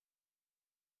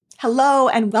Hello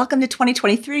and welcome to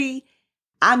 2023.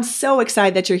 I'm so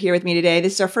excited that you're here with me today.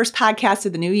 This is our first podcast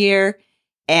of the new year.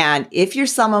 And if you're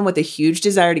someone with a huge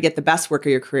desire to get the best work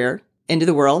of your career into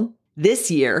the world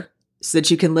this year so that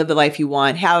you can live the life you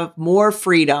want, have more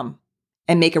freedom,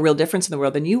 and make a real difference in the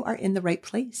world, then you are in the right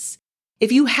place.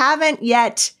 If you haven't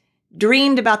yet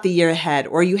dreamed about the year ahead,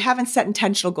 or you haven't set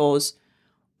intentional goals,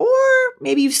 or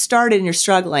maybe you've started and you're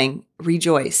struggling,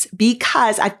 rejoice,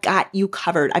 because I've got you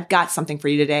covered. I've got something for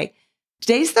you today.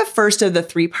 Today's the first of the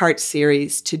 3-part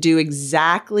series to do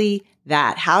exactly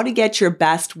that, how to get your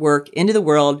best work into the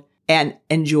world and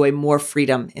enjoy more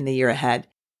freedom in the year ahead.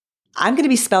 I'm going to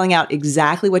be spelling out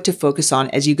exactly what to focus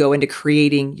on as you go into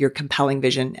creating your compelling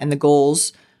vision and the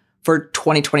goals for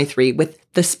 2023 with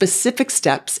the specific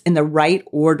steps in the right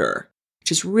order,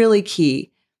 which is really key.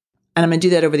 And I'm going to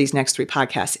do that over these next 3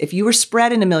 podcasts. If you were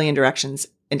spread in a million directions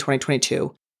in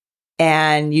 2022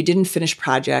 and you didn't finish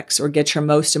projects or get your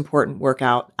most important work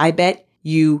out, I bet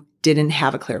you didn't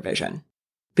have a clear vision.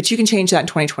 But you can change that in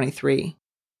 2023.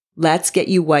 Let's get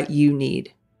you what you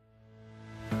need.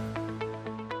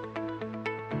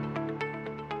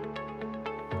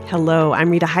 Hello, I'm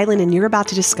Rita Hyland, and you're about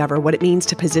to discover what it means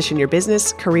to position your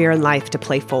business, career, and life to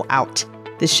play full out.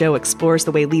 This show explores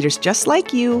the way leaders just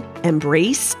like you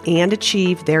embrace and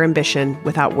achieve their ambition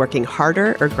without working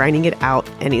harder or grinding it out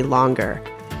any longer.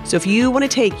 So if you want to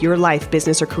take your life,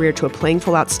 business, or career to a playing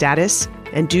full out status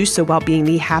and do so while being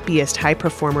the happiest high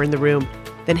performer in the room,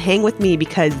 then hang with me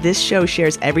because this show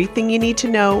shares everything you need to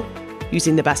know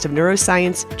using the best of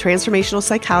neuroscience, transformational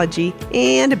psychology,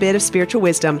 and a bit of spiritual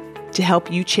wisdom to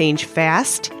help you change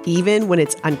fast, even when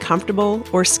it's uncomfortable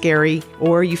or scary,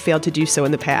 or you failed to do so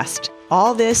in the past.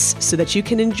 All this so that you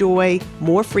can enjoy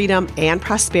more freedom and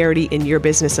prosperity in your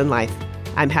business and life.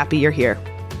 I'm happy you're here.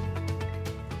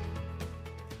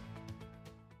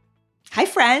 Hi,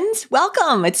 friends.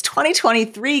 Welcome. It's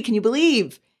 2023. Can you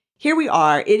believe? Here we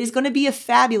are. It is going to be a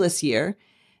fabulous year.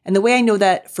 And the way I know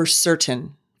that for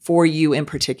certain, for you in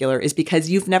particular, is because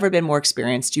you've never been more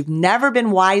experienced. You've never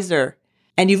been wiser.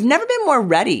 And you've never been more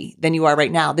ready than you are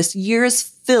right now. This year is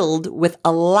filled with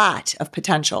a lot of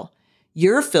potential.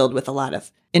 You're filled with a lot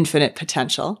of infinite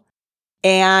potential.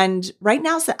 And right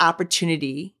now is the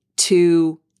opportunity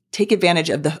to take advantage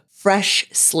of the fresh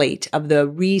slate, of the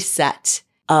reset,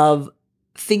 of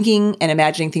thinking and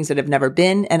imagining things that have never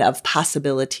been, and of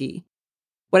possibility.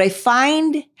 What I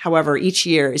find, however, each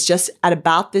year is just at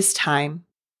about this time,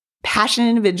 passionate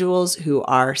individuals who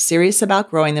are serious about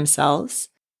growing themselves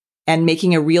and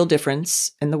making a real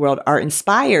difference in the world are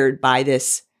inspired by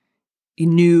this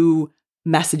new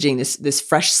messaging, this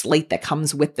fresh slate that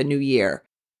comes with the new year.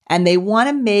 And they want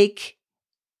to make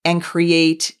and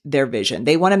create their vision.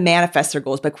 They want to manifest their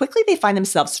goals, but quickly they find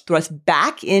themselves thrust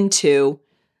back into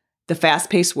the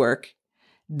fast-paced work,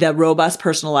 the robust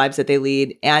personal lives that they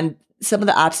lead, and some of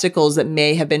the obstacles that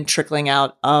may have been trickling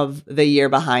out of the year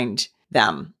behind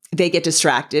them. They get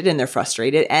distracted and they're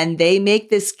frustrated, and they make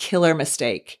this killer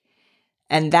mistake.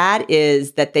 And that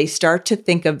is that they start to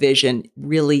think a vision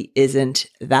really isn't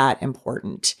that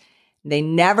important. They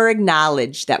never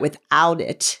acknowledge that without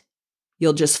it,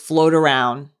 you'll just float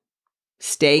around,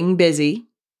 staying busy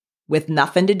with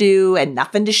nothing to do and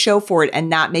nothing to show for it and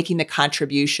not making the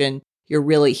contribution you're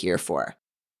really here for.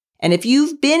 And if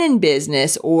you've been in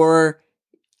business or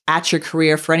at your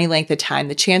career for any length of time,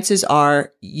 the chances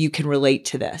are you can relate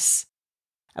to this.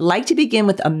 I'd like to begin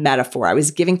with a metaphor. I was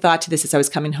giving thought to this as I was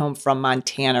coming home from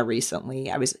Montana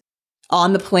recently. I was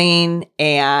on the plane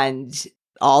and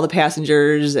all the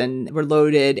passengers were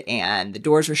loaded and the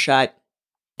doors were shut.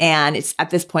 And it's at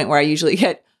this point where I usually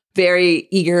get very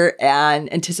eager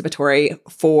and anticipatory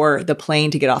for the plane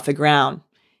to get off the ground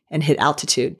and hit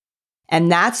altitude.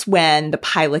 And that's when the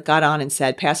pilot got on and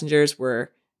said, passengers, we're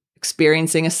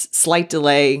experiencing a slight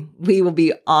delay. We will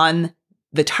be on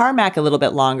the tarmac a little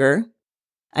bit longer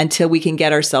until we can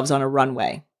get ourselves on a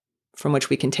runway from which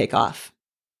we can take off.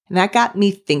 And that got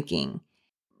me thinking,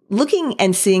 looking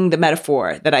and seeing the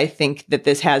metaphor that I think that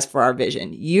this has for our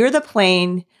vision. You're the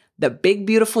plane, the big,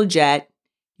 beautiful jet.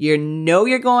 You know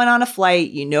you're going on a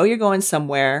flight. You know you're going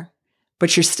somewhere,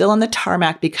 but you're still on the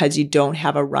tarmac because you don't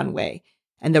have a runway.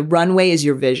 And the runway is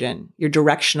your vision, your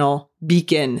directional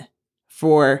beacon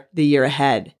for the year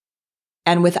ahead.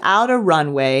 And without a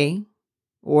runway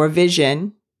or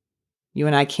vision, you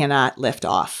and I cannot lift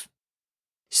off.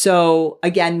 So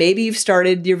again, maybe you've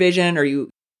started your vision or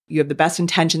you have the best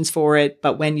intentions for it,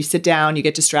 but when you sit down, you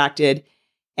get distracted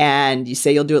and you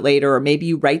say you'll do it later, or maybe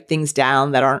you write things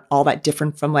down that aren't all that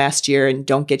different from last year and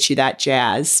don't get you that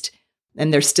jazzed,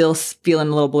 and they're still feeling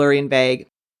a little blurry and vague.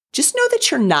 Just know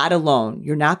that you're not alone.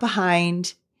 You're not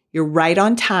behind. You're right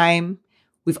on time.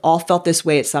 We've all felt this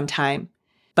way at some time,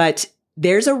 but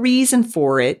there's a reason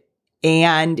for it.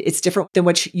 And it's different than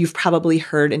what you've probably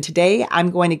heard. And today I'm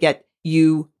going to get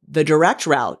you the direct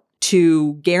route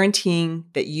to guaranteeing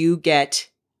that you get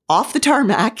off the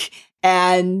tarmac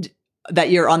and that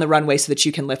you're on the runway so that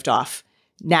you can lift off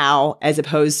now, as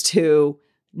opposed to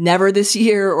never this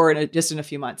year or just in a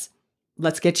few months.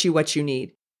 Let's get you what you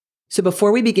need. So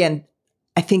before we begin,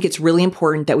 I think it's really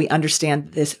important that we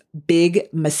understand this big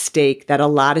mistake that a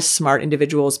lot of smart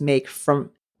individuals make from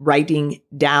writing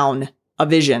down a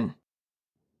vision.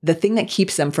 The thing that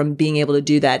keeps them from being able to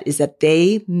do that is that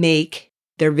they make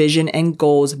their vision and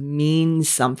goals mean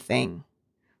something.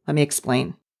 Let me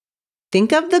explain.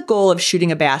 Think of the goal of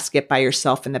shooting a basket by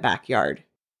yourself in the backyard.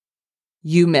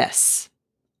 You miss.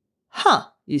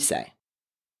 You say.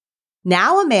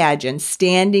 Now imagine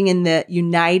standing in the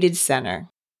United Center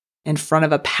in front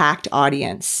of a packed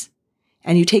audience,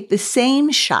 and you take the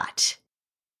same shot.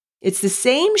 It's the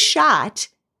same shot,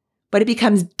 but it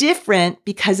becomes different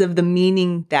because of the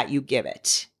meaning that you give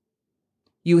it.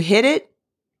 You hit it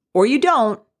or you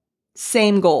don't,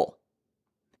 same goal.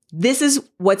 This is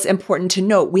what's important to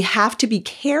note. We have to be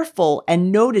careful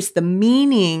and notice the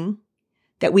meaning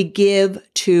that we give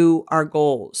to our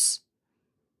goals.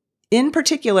 In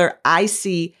particular, I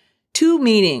see two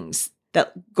meanings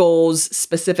that goals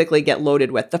specifically get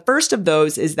loaded with. The first of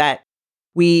those is that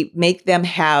we make them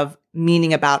have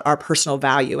meaning about our personal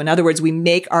value. In other words, we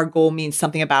make our goal mean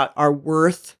something about our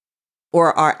worth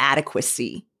or our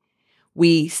adequacy.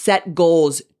 We set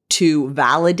goals to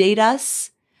validate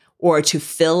us or to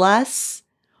fill us,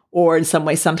 or in some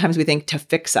way, sometimes we think to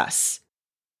fix us.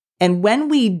 And when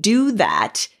we do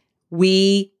that,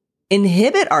 we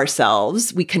inhibit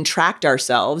ourselves, we contract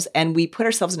ourselves, and we put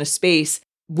ourselves in a space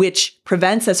which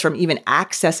prevents us from even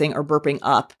accessing or burping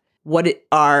up what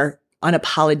our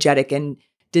unapologetic and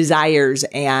desires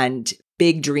and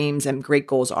big dreams and great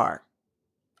goals are.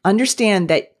 Understand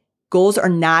that goals are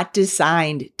not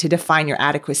designed to define your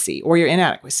adequacy or your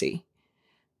inadequacy,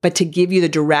 but to give you the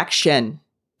direction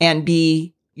and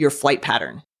be your flight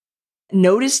pattern.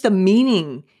 Notice the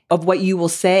meaning of what you will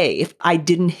say. If I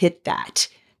didn't hit that,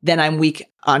 then I'm weak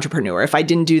entrepreneur. If I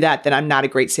didn't do that, then I'm not a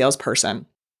great salesperson.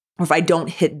 Or if I don't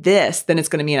hit this, then it's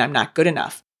going to mean I'm not good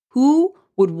enough. Who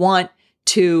would want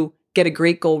to get a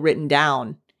great goal written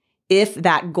down if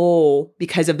that goal,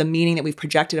 because of the meaning that we've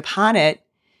projected upon it,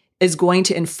 is going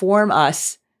to inform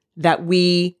us that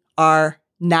we are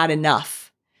not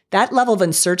enough? That level of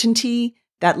uncertainty,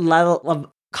 that level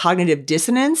of cognitive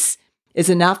dissonance is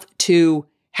enough to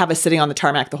have us sitting on the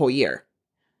tarmac the whole year.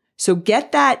 So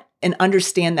get that and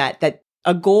understand that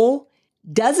a goal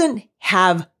doesn't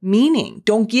have meaning.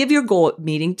 Don't give your goal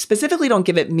meaning. Specifically, don't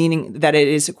give it meaning that it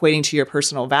is equating to your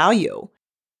personal value.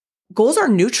 Goals are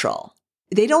neutral.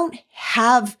 They don't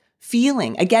have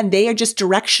feeling. Again, they are just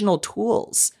directional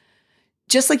tools.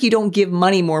 Just like you don't give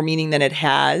money more meaning than it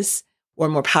has or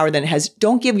more power than it has,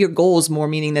 don't give your goals more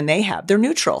meaning than they have. They're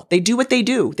neutral. They do what they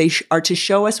do. They are to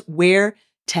show us where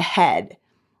to head.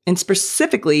 And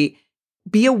specifically,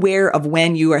 be aware of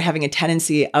when you are having a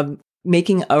tendency of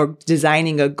making or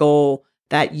designing a goal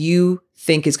that you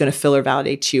think is going to fill or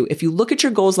validate you. If you look at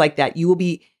your goals like that, you will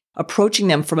be approaching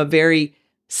them from a very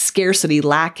scarcity,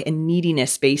 lack, and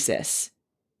neediness basis.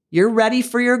 You're ready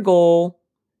for your goal.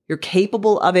 You're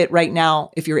capable of it right now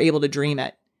if you're able to dream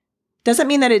it. Doesn't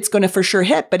mean that it's going to for sure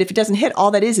hit, but if it doesn't hit,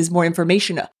 all that is more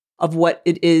information of what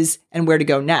it is and where to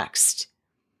go next.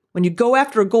 When you go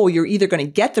after a goal, you're either going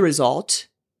to get the result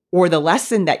or the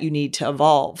lesson that you need to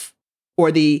evolve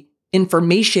or the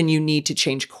information you need to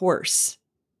change course.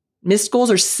 Missed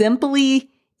goals are simply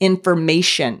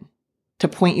information to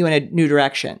point you in a new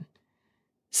direction,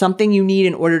 something you need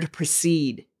in order to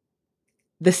proceed.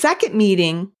 The second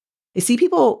meaning, I see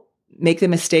people make the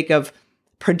mistake of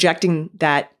projecting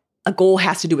that a goal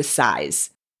has to do with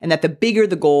size and that the bigger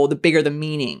the goal, the bigger the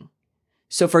meaning.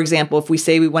 So for example, if we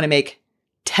say we want to make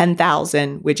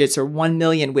 10,000 widgets or 1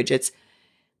 million widgets,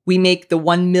 we make the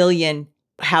 1 million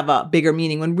have a bigger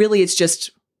meaning when really it's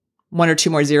just one or two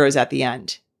more zeros at the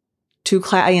end. Two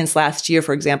clients last year,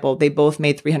 for example, they both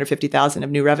made $350,000 of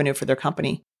new revenue for their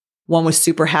company. One was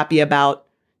super happy about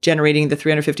generating the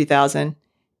 $350,000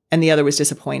 and the other was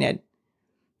disappointed.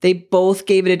 They both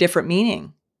gave it a different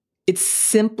meaning. It's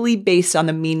simply based on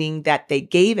the meaning that they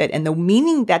gave it. And the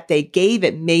meaning that they gave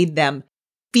it made them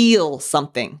feel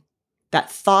something.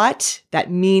 That thought,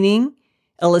 that meaning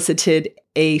elicited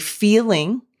a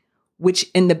feeling,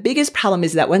 and the biggest problem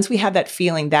is that once we have that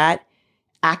feeling, that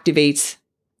activates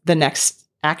the next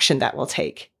action that we'll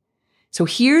take. So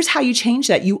here's how you change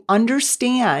that. You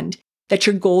understand that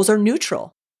your goals are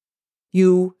neutral.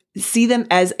 You see them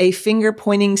as a finger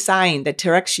pointing sign that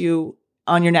directs you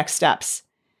on your next steps.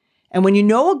 And when you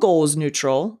know a goal is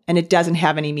neutral and it doesn't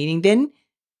have any meaning, then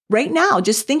right now,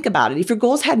 just think about it. If your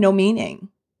goals had no meaning,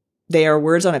 they are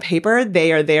words on a paper.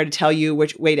 They are there to tell you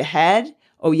which way to head.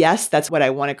 Oh, yes, that's what I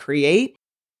want to create.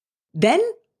 Then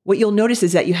what you'll notice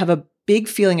is that you have a big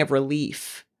feeling of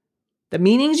relief. The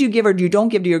meanings you give or you don't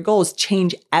give to your goals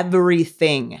change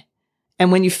everything.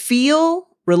 And when you feel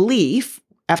relief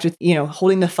after,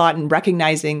 holding the thought and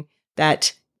recognizing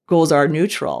that goals are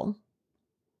neutral,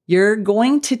 you're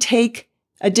going to take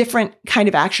a different kind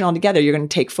of action altogether. You're going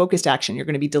to take focused action. You're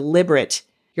going to be deliberate.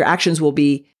 Your actions will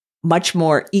be much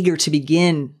more eager to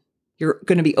begin. You're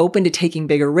going to be open to taking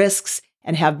bigger risks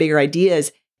and have bigger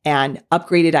ideas and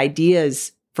upgraded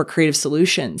ideas for creative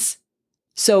solutions.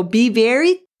 So be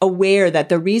very aware that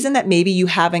the reason that maybe you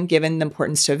haven't given the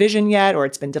importance to a vision yet, or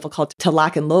it's been difficult to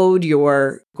lock and load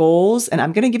your goals, and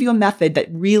I'm going to give you a method that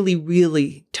really,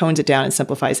 really tones it down and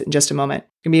simplifies it in just a moment.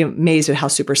 You're going to be amazed at how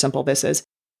super simple this is.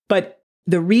 But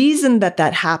the reason that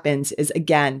happens is,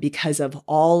 again, because of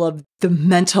all of the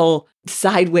mental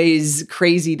sideways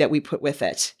crazy that we put with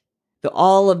it,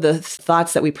 all of the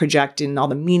thoughts that we project and all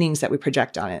the meanings that we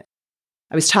project on it.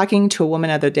 I was talking to a woman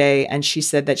the other day, and she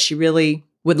said that she really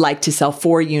would like to sell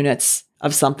 4 units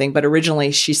of something, but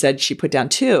originally she said she put down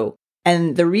 2.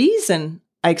 And the reason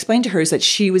I explained to her is that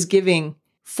she was giving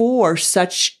 4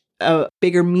 such a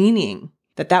bigger meaning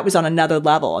that was on another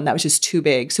level, and that was just too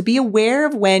big. So be aware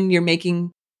of when you're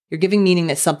giving meaning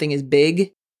that something is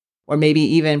big, or maybe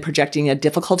even projecting a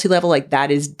difficulty level like that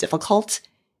is difficult.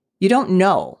 You don't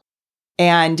know.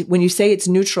 And when you say it's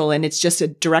neutral and it's just a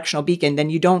directional beacon, then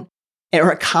or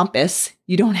a compass,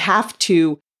 you don't have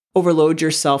to overload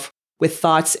yourself with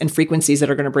thoughts and frequencies that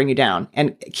are going to bring you down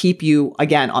and keep you,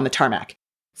 again, on the tarmac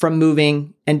from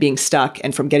moving and being stuck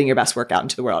and from getting your best work out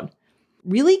into the world.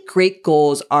 Really great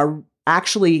goals are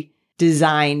actually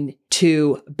designed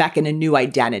to beckon a new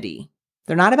identity.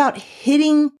 They're not about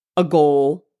hitting a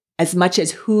goal as much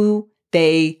as who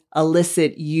they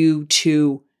elicit you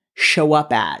to show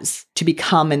up as, to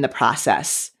become in the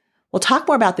process. We'll talk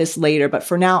more about this later, but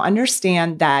for now,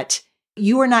 understand that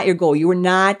you are not your goal. You are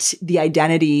not the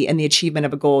identity and the achievement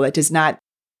of a goal. That does not,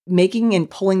 making and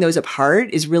pulling those apart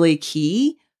is really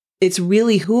key. It's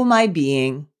really, who am I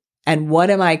being and what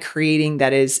am I creating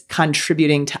that is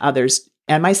contributing to others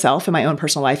and myself and my own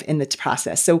personal life in the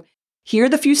process. So here are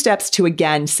the few steps to,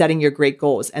 again, setting your great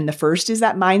goals. And the first is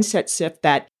that mindset shift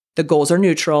that the goals are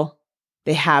neutral.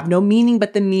 They have no meaning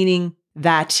but the meaning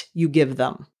that you give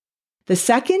them. The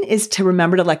second is to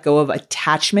remember to let go of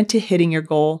attachment to hitting your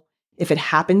goal. If it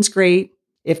happens, great.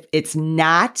 If it's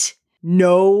not,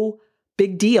 no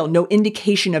big deal, no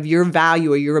indication of your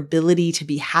value or your ability to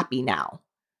be happy now.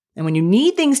 And when you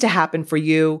need things to happen for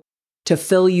you, to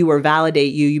fill you or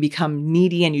validate you, you become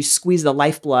needy and you squeeze the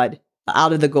lifeblood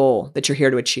out of the goal that you're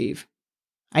here to achieve.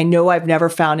 I know I've never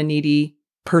found a needy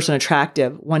person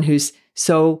attractive, one who's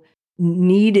so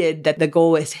needed that the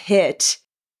goal is hit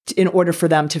in order for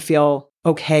them to feel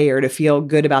okay or to feel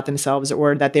good about themselves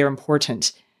or that they're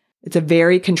important. It's a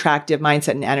very contractive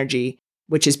mindset and energy,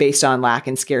 which is based on lack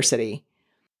and scarcity.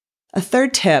 A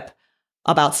third tip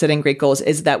about setting great goals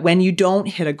is that when you don't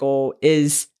hit a goal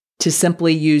is to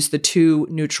simply use the 2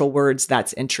 neutral words,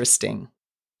 that's interesting,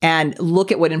 and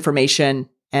look at what information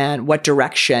and what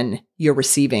direction you're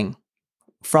receiving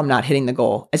from not hitting the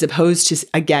goal, as opposed to,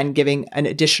 again, giving an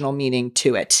additional meaning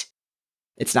to it.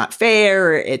 It's not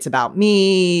fair. It's about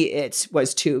me. It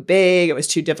was too big. It was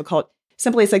too difficult.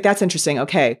 Simply, it's like, that's interesting.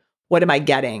 Okay, what am I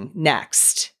getting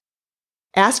next?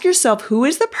 Ask yourself, who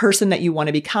is the person that you want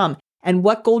to become? And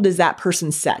what goal does that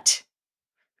person set?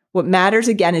 What matters,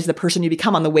 again, is the person you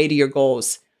become on the way to your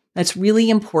goals. That's really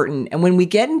important. And when we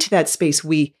get into that space,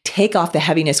 we take off the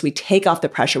heaviness, we take off the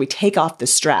pressure, we take off the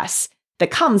stress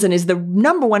that comes and is the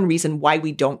number one reason why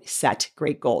we don't set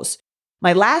great goals.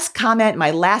 My last comment,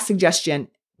 my last suggestion,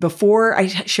 before I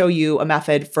show you a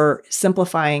method for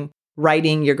simplifying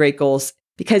writing your great goals,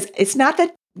 because it's not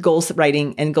that goal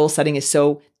writing and goal setting is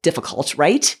so difficult,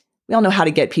 right? We all know how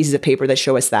to get pieces of paper that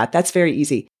show us that. That's very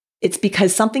easy. It's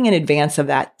because something in advance of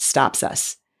that stops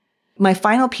us. My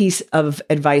final piece of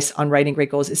advice on writing great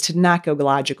goals is to not go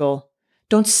logical.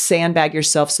 Don't sandbag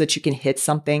yourself so that you can hit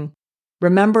something.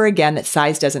 Remember again that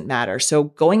size doesn't matter. So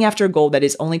going after a goal that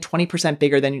is only 20%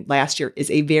 bigger than last year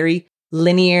is a very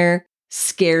linear,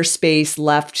 scarce space,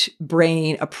 left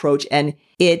brain approach. And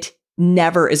it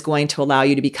never is going to allow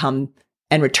you to become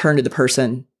and return to the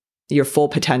person, your full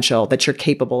potential that you're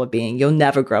capable of being. You'll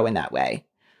never grow in that way.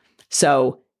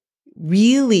 So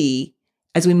really,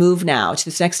 as we move now to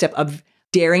this next step of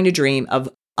daring to dream, of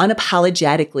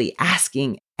unapologetically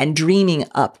asking and dreaming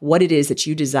up what it is that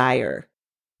you desire.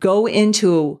 Go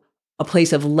into a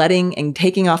place of letting and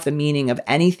taking off the meaning of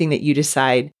anything that you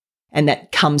decide and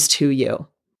that comes to you.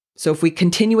 So if we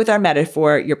continue with our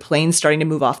metaphor, your plane's starting to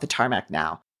move off the tarmac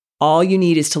now. All you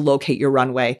need is to locate your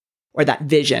runway or that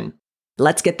vision.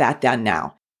 Let's get that done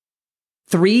now.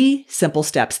 3 simple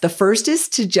steps. The first is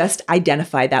to just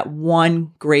identify that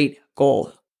one great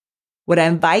goal. What I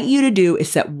invite you to do is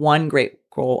set one great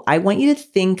goal. I want you to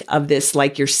think of this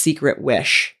like your secret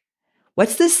wish.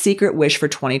 What's the secret wish for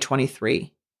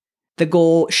 2023? The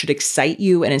goal should excite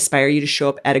you and inspire you to show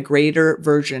up at a greater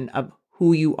version of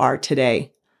who you are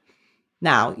today.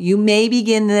 Now, you may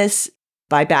begin this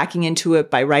by backing into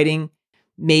it, by writing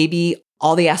maybe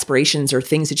all the aspirations or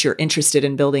things that you're interested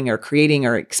in building or creating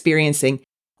or experiencing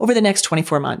over the next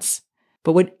 24 months.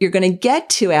 But what you're going to get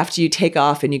to after you take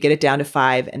off and you get it down to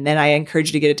 5, and then I encourage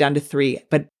you to get it down to 3.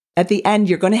 But at the end,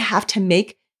 you're going to have to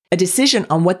make a decision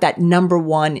on what that number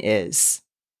 1 is.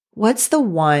 What's the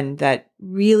one that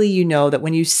really you know that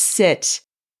when you sit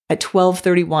at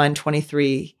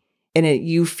 12/31/23 and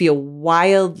you feel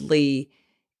wildly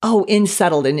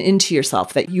unsettled and into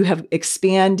yourself, that you have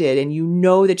expanded and you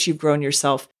know that you've grown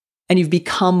yourself and you've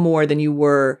become more than you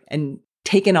were and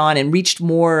taken on and reached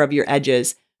more of your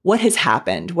edges. What has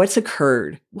happened? What's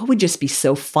occurred? What would just be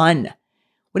so fun?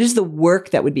 What is the work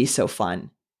that would be so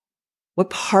fun? What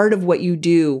part of what you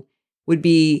do would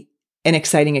be an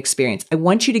exciting experience? I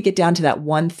want you to get down to that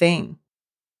one thing,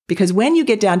 because when you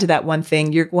get down to that one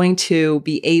thing, you're going to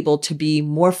be able to be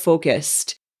more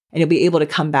focused and you'll be able to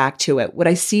come back to it. What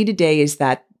I see today is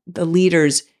that the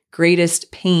leader's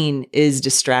greatest pain is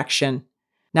distraction,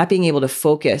 not being able to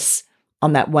focus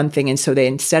on that one thing. And so they,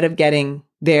 instead of getting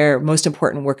their most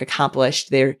important work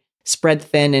accomplished, they're spread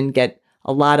thin and get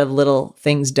a lot of little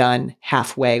things done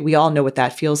halfway. We all know what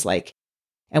that feels like.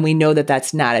 And we know that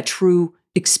that's not a true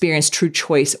experience, true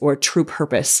choice, or true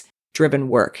purpose-driven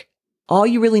work. All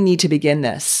you really need to begin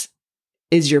this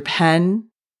is your pen,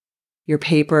 your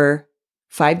paper,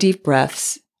 5 deep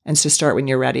breaths, and to start when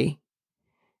you're ready.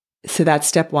 So that's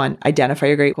step 1, identify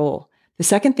your great goal. The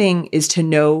second thing is to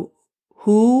know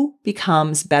who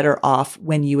becomes better off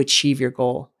when you achieve your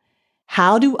goal.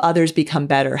 How do others become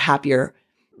better, happier,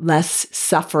 less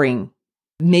suffering?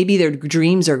 Maybe their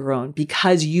dreams are grown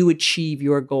because you achieve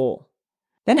your goal.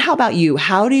 Then how about you?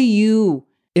 How do you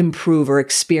improve or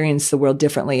experience the world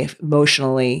differently,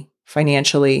 emotionally,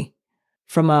 financially,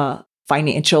 from a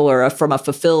financial or from a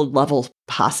fulfilled level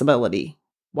possibility?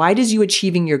 Why does you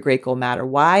achieving your great goal matter?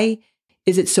 Why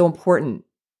is it so important?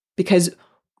 Because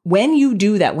when you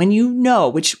do that, when you know,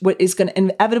 what is going to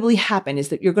inevitably happen is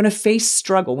that you're going to face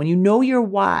struggle. When you know your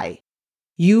why,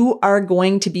 you are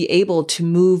going to be able to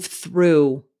move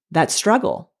through that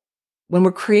struggle. When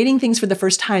we're creating things for the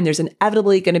first time, there's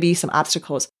inevitably going to be some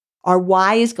obstacles. Our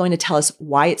why is going to tell us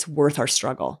why it's worth our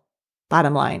struggle,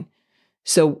 bottom line.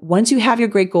 So once you have your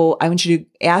great goal, I want you to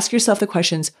ask yourself the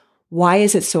questions: why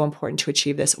is it so important to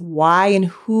achieve this? Why and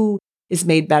who is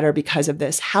made better because of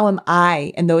this? How am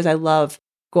I and those I love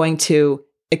going to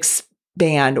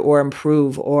expand or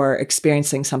improve or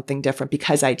experiencing something different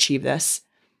because I achieve this?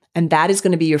 And that is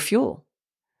going to be your fuel.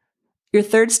 Your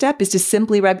third step is to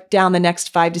simply write down the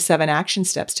next 5 to 7 action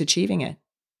steps to achieving it.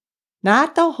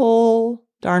 Not the whole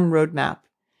darn roadmap.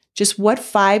 Just what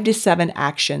 5 to 7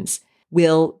 actions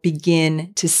will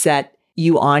begin to set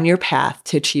you on your path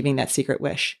to achieving that secret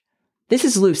wish. This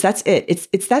is loose. That's it.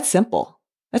 It's that simple.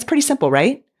 That's pretty simple,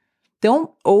 right?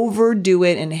 Don't overdo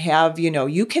it and have,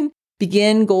 you can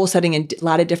begin goal setting in a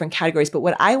lot of different categories. But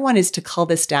what I want is to cull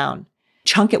this down,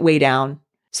 chunk it way down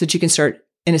so that you can start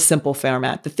in a simple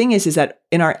format. The thing is that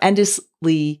in our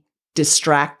endlessly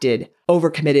distracted,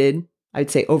 overcommitted, I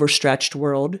would say overstretched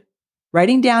world,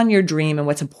 writing down your dream and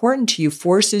what's important to you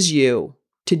forces you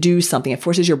to do something. It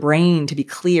forces your brain to be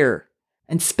clear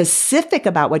and specific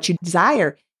about what you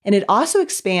desire. And it also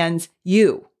expands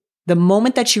you. The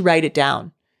moment that you write it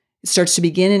down, it starts to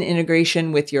begin an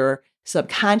integration with your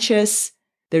subconscious.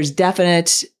 There's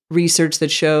definite research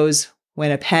that shows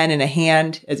when a pen in a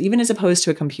hand, as opposed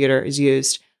to a computer, is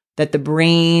used, that the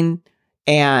brain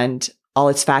and all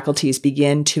its faculties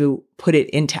begin to put it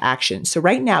into action. So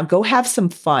right now, go have some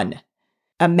fun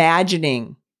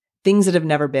imagining things that have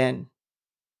never been.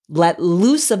 Let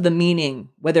loose of the meaning,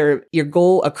 whether your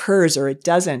goal occurs or it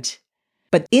doesn't.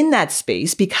 But in that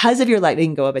space, because of your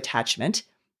letting go of attachment,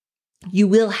 you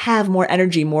will have more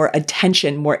energy, more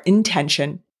attention, more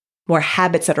intention, more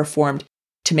habits that are formed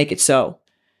to make it so.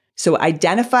 So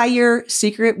identify your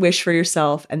secret wish for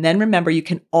yourself. And then remember, you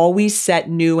can always set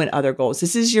new and other goals.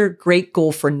 This is your great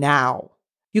goal for now.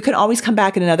 You can always come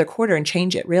back in another quarter and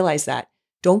change it. Realize that.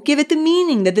 Don't give it the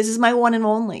meaning that this is my one and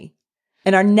only.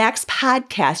 In our next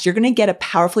podcast, you're going to get a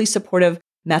powerfully supportive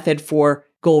method for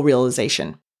goal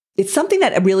realization. It's something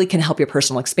that really can help your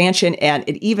personal expansion, and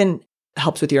it even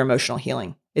helps with your emotional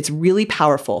healing. It's really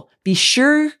powerful. Be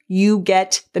sure you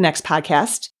get the next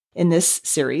podcast in this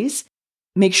series.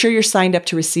 Make sure you're signed up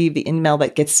to receive the email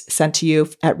that gets sent to you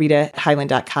at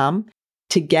ritahyland.com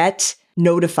to get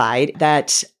notified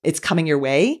that it's coming your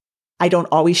way. I don't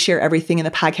always share everything in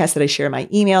the podcast that I share in my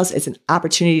emails. It's an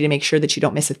opportunity to make sure that you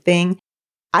don't miss a thing.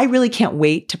 I really can't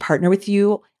wait to partner with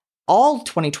you all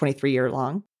 2023 year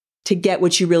long to get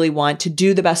what you really want, to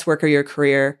do the best work of your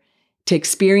career, to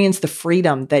experience the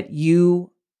freedom that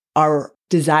you are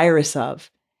desirous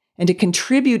of, and to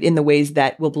contribute in the ways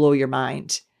that will blow your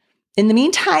mind. In the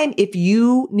meantime, if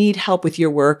you need help with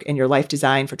your work and your life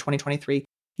design for 2023,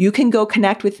 you can go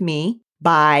connect with me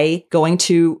by going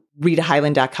to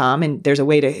ritahyland.com, and there's a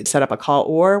way to set up a call,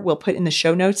 or we'll put in the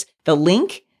show notes the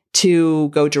link to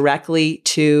go directly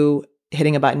to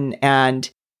hitting a button,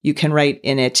 and you can write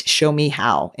in it, "Show me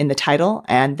how" in the title,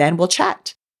 and then we'll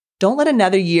chat. Don't let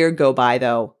another year go by,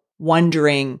 though,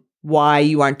 wondering why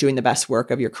you aren't doing the best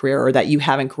work of your career or that you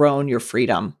haven't grown your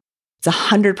freedom. It's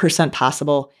 100%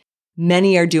 possible.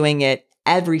 Many are doing it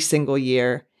every single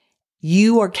year.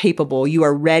 You are capable, you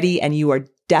are ready, and you are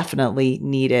definitely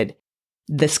needed.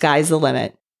 The sky's the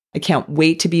limit. I can't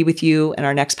wait to be with you in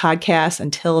our next podcast.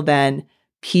 Until then,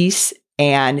 peace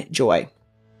and joy.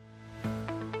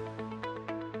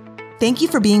 Thank you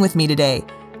for being with me today.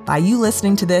 By you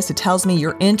listening to this, it tells me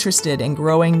you're interested in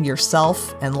growing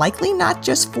yourself, and likely not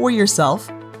just for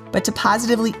yourself, but to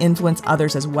positively influence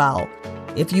others as well.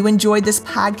 If you enjoyed this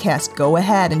podcast, go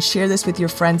ahead and share this with your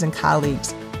friends and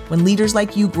colleagues. When leaders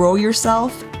like you grow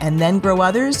yourself and then grow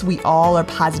others, we all are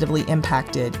positively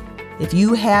impacted. If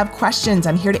you have questions,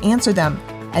 I'm here to answer them,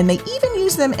 and may even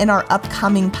use them in our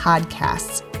upcoming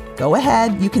podcasts. Go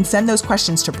ahead, you can send those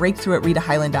questions to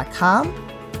breakthrough@ritahyland.com.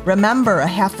 Remember, a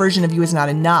half version of you is not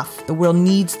enough. The world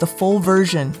needs the full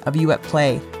version of you at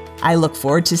play. I look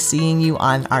forward to seeing you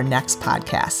on our next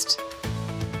podcast.